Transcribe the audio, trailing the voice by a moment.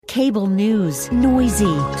Cable news,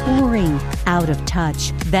 noisy, boring, out of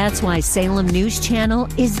touch. That's why Salem News Channel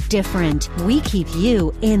is different. We keep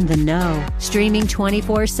you in the know. Streaming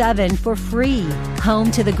 24/7 for free.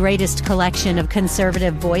 Home to the greatest collection of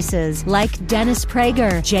conservative voices like Dennis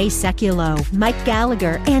Prager, Jay Sekulow, Mike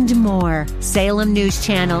Gallagher, and more. Salem News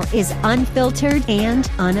Channel is unfiltered and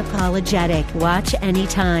unapologetic. Watch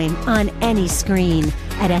anytime, on any screen,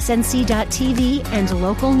 at snc.tv and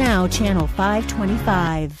Local Now Channel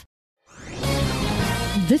 525.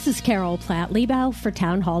 This is Carol Platt, Liebau for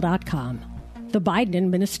townhall.com. The Biden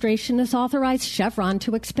administration has authorized Chevron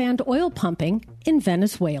to expand oil pumping in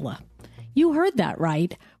Venezuela. You heard that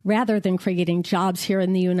right. Rather than creating jobs here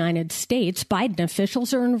in the United States, Biden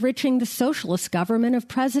officials are enriching the socialist government of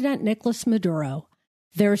President Nicolas Maduro.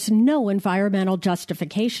 There's no environmental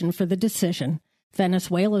justification for the decision.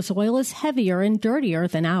 Venezuela's oil is heavier and dirtier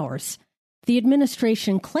than ours. The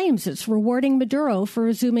administration claims it's rewarding Maduro for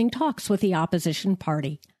resuming talks with the opposition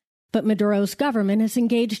party. But Maduro's government is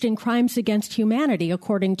engaged in crimes against humanity,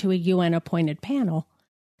 according to a UN-appointed panel.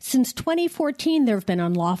 Since 2014, there have been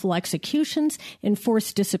unlawful executions,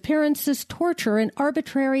 enforced disappearances, torture, and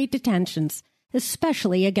arbitrary detentions,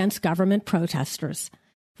 especially against government protesters.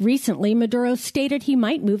 Recently, Maduro stated he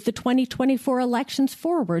might move the 2024 elections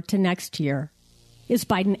forward to next year. Is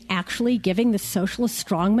Biden actually giving the socialist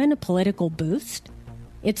strongman a political boost?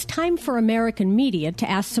 It's time for American media to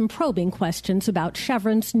ask some probing questions about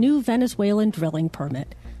Chevron's new Venezuelan drilling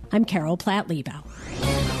permit. I'm Carol Platt, Liebau.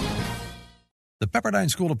 The Pepperdine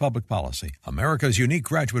School of Public Policy, America's unique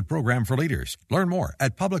graduate program for leaders. Learn more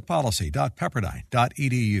at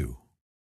publicpolicy.pepperdine.edu.